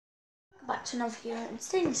Back to another video. In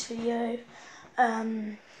today's video,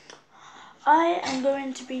 I am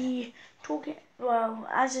going to be talking, well,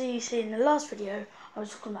 as you see in the last video, I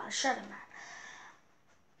was talking about Shadow Man.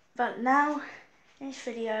 But now, in this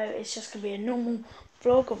video, it's just going to be a normal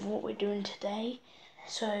vlog of what we're doing today.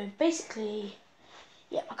 So basically,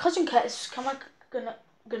 yeah, my cousin Curtis was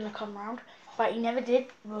gonna come round, but he never did.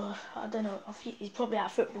 Well, I don't know, he's probably at a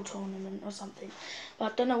football tournament or something,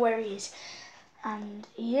 but I don't know where he is. And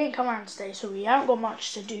he didn't come around today, so we haven't got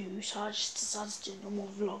much to do, so I just decided to do a normal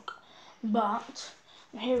vlog. But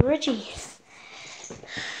I'm here with Reggie,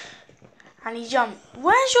 and he jumped.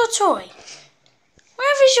 Where's your toy?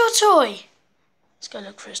 Where is your toy? Let's go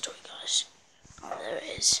look for his toy, guys. Oh, there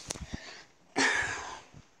it is.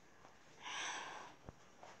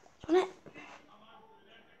 Want it?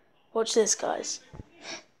 Watch this, guys.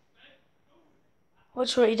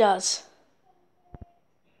 Watch what he does.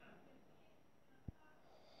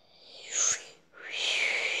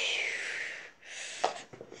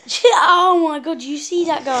 Oh my god, you see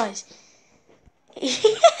that, guys?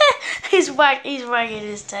 he's wagging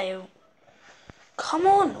his tail. Come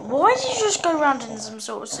on, why did you just go round in some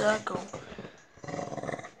sort of circle?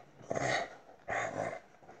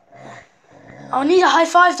 I'll need a high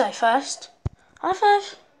five though first. High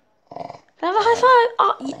five. Can I have a high five?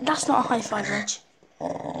 Oh, that's not a high five, Reg.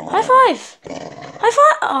 High five. High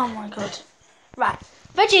five. Oh my god. Right,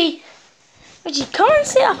 Reggie, come and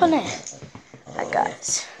sit up on it. Right,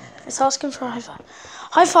 guys. Let's ask him for a high five.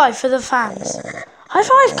 High five for the fans. High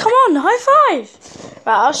five, come on, high five.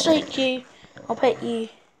 Right, I'll straight you. I'll pet you.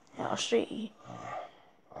 Yeah, I'll straight you.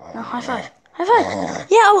 No, high five. High five.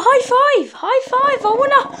 Yeah, oh, high five. High five. I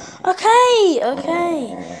wanna. Okay.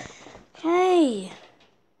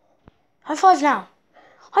 High five now.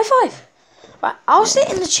 High five. Right, I'll sit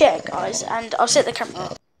in the chair, guys, and I'll set the camera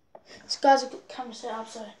up. So, guys, I've got the camera set up,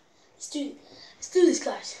 so let's do this,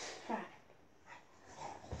 guys. Right.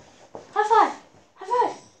 High five! High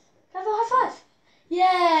five! Have a high five!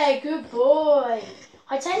 Yeah, good boy!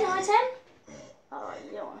 High 10, high 10? Oh,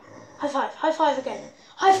 you don't want to. High five again.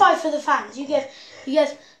 High five for the fans. Give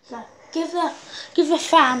the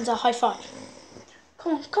fans a high five.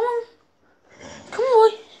 Come on, boy.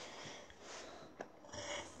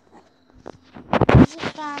 Give the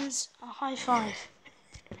fans a high five.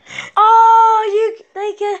 Oh,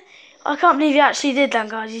 I can't believe you actually did that,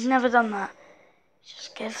 guys. He's never done that.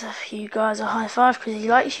 Just gives you guys a high five because he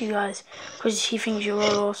likes you guys, because he thinks you're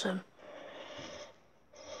all awesome.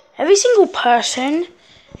 Every single person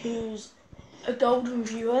who's a golden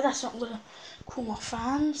viewer, that's what I'm going to call my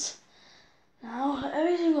fans now.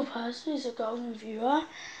 Every single person who's a golden viewer,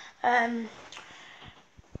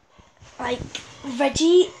 like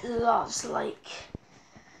Reggie loves, like,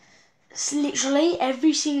 it's literally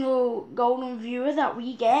every single golden viewer that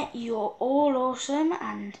we get, you're all awesome,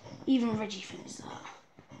 and even Reggie thinks that.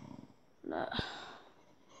 Look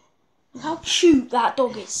how cute that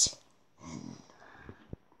dog is.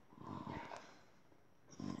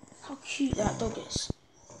 How cute that dog is.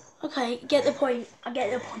 Okay, get the point. I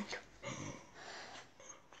get the point.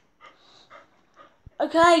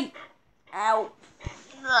 Okay. Ow.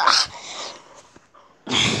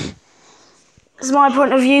 This is my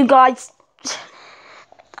point of view, guys.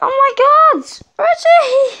 Oh my god!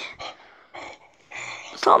 Reggie!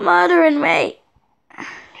 Stop murdering me.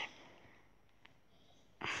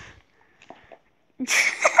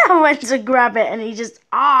 I went to grab it and he just,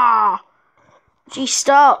 Reggie,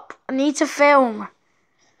 stop. I need to film.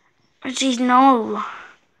 Reggie, no.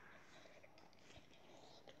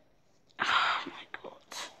 Oh my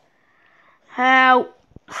god. Help.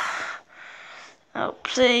 Oh,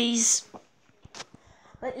 please.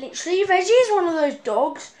 But literally, Reggie is one of those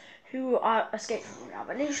dogs who are escaped from me now.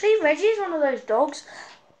 But literally, Reggie is one of those dogs,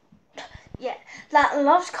 yeah, that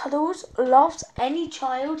loves cuddles, loves any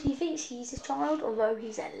child. He thinks he's a child, although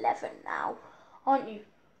he's 11 now, aren't you?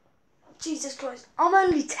 Jesus Christ, I'm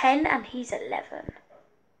only 10 and he's 11.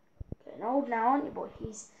 Getting old now, aren't you, boy?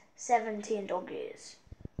 He's 70 in dog years.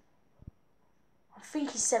 I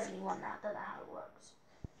think he's 71 now. I don't know how it works.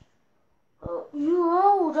 Oh, you're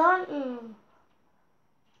old, aren't you?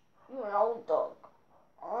 You're an old dog,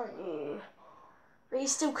 aren't you? But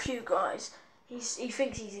he's still cute, guys. He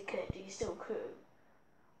thinks he's a kid. He's still cute.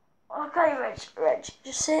 Okay, Reg,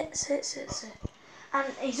 just sit. And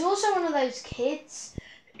he's also one of those kids.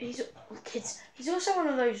 He's also one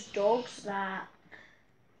of those dogs that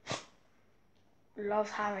love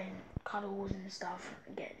having cuddles and stuff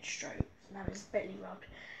and getting strokes and have his belly rubbed.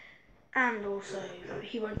 And also,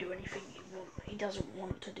 he won't do anything he doesn't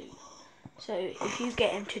want to do. So if you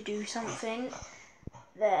get him to do something,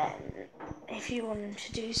 then if you want him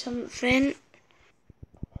to do something.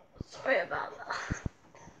 Sorry about that.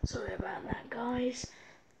 Sorry about that, guys.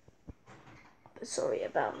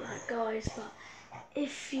 But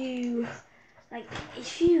if you like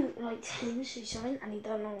tell him to do something and you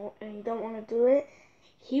don't want to do it,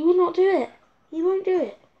 he will not do it. He won't do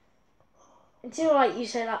it until like you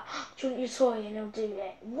say like, "Do you want your toy?" and he'll do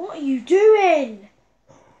it. What are you doing?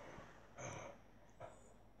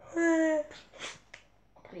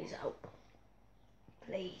 Please help.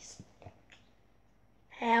 Please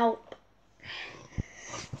help.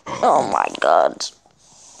 Oh my god.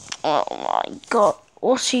 Oh my god.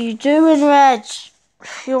 What are you doing, Reg?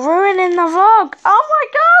 You're ruining the vlog. Oh my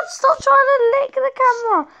god, stop trying to lick the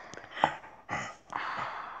camera.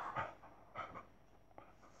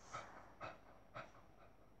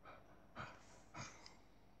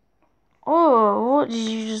 Oh, what did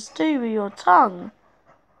you just do with your tongue?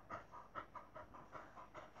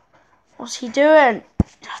 What's he doing?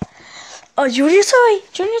 Oh, do you want your toy?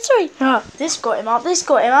 Do you want your toy? Oh, this got him up, this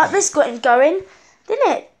got him up, this got him going.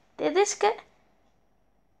 Didn't it? Did this get...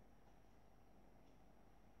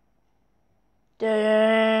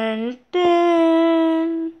 Dun,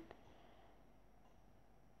 dun.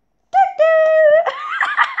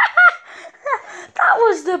 That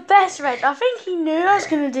was the best, Reg. I think he knew I was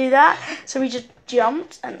going to do that, so he just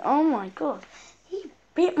jumped, and oh my god, he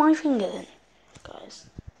bit my finger then, guys.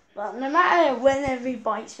 But no matter whenever he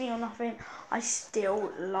bites me or nothing, I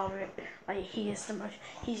still love it. Like, he's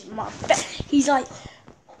like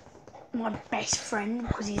my best friend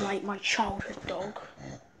because he's like my childhood dog.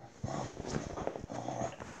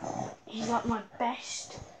 He's like my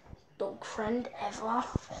best dog friend ever.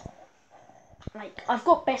 Like, I've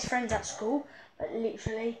got best friends at school, but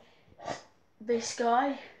literally, this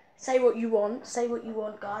guy, say what you want,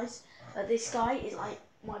 guys, but this guy is like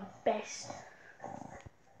my best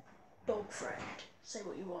dog friend. Say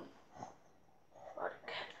what you want. I don't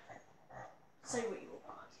care. Say what you want,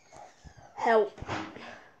 guys. Help.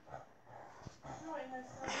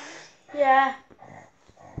 Yeah.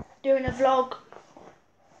 Doing a vlog.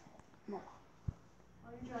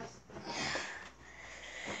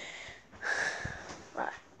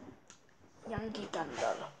 Right. Yankee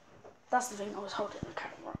Gandal. That's the thing I was holding the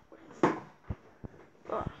camera with.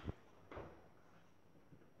 Right.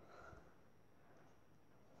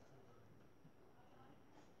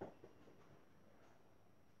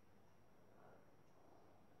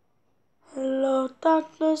 Hello,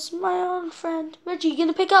 darkness, my old friend. Reggie, you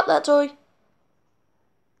gonna pick up that toy?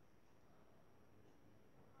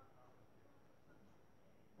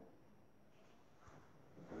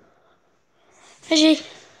 Reggie.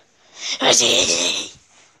 Reggie.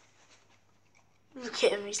 Look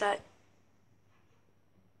at him, he's like...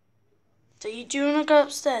 So you do want to go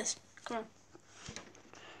upstairs? Come on.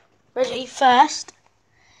 Reggie, first.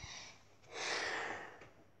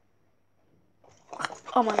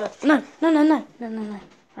 Oh my god. No.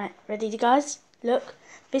 Right, ready, guys? Look.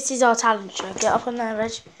 This is our talent show. Get up on there,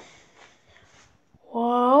 Reg.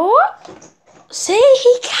 Whoa. See,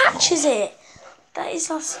 he catches it. That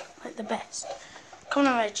is us, like, the best. Come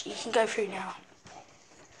on, Reg. You can go through now.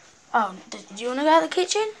 Oh, do you want to go to the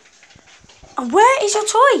kitchen? And where is your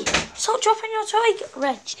toy? Stop dropping your toy,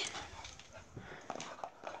 Reg.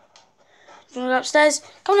 You want to go upstairs?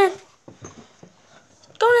 Come on in.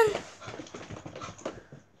 Go on in.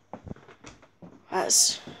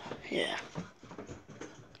 That's, yeah.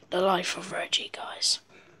 The life of Reggie, guys.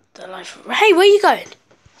 The life of... Hey, where are you going?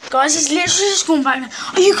 Guys, he's literally just gone back now.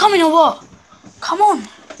 Are you coming or what? Come on.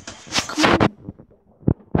 Come on.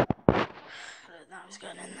 Look, now he's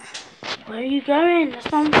going in there. Where are you going?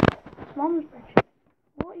 That's Mom's bedroom.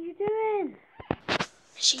 What are you doing?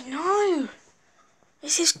 Reggie, no.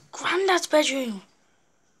 This is Granddad's bedroom.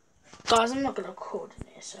 Guys, I'm not going to record in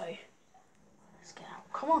here, so... Let's get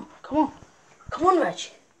out. Come on. Come on, Reg.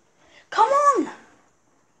 Come on.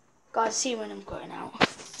 Guys, see when I'm going out.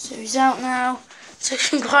 So he's out now. Took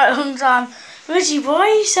him quite a long time. Reggie, why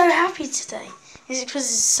are you so happy today? Is it because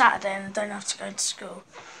it's Saturday and I don't have to go to school?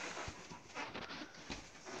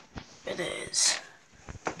 It is.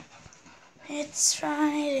 It's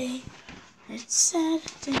Friday. It's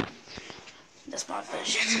Saturday. That's my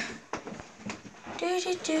version.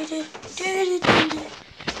 Reggie,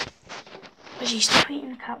 stop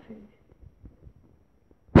eating the cat food.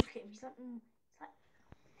 Look at him.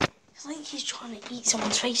 It's like he's trying to eat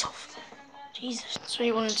someone's face off. Jesus. So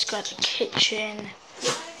he wanted to go to the kitchen.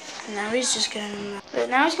 And now he's just going... Look,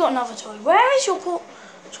 now he's got another toy. Where is your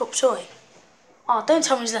top toy? Oh, don't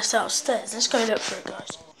tell me he's left it upstairs. Let's go look for it,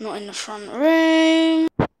 guys. Not in the front room.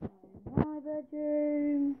 My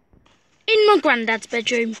bedroom. In my granddad's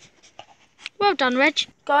bedroom. Well done, Reg.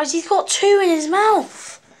 Guys, he's got 2 in his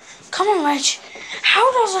mouth. Come on, Reg.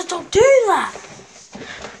 How does a dog do that?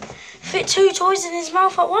 Fit 2 toys in his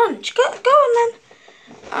mouth at once. Go on then.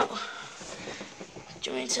 Oh.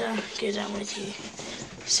 Do you want me to go down with you?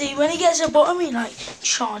 See, when he gets to the bottom, he like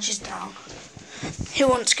charges down. He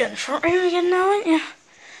wants to go in the front room again now, aren't you?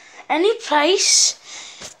 Any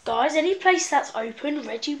place, guys, any place that's open,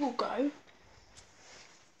 Reggie will go.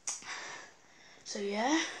 So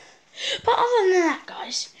yeah. But other than that,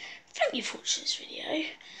 guys, thank you for watching this video.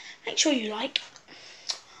 Make sure you like,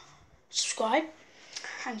 subscribe,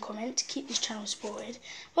 and comment to keep this channel supported.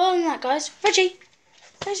 But other than that, guys, Reggie.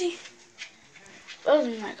 But other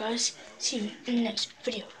than that, guys, see you in the next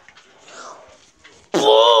video.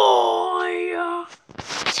 Whoa!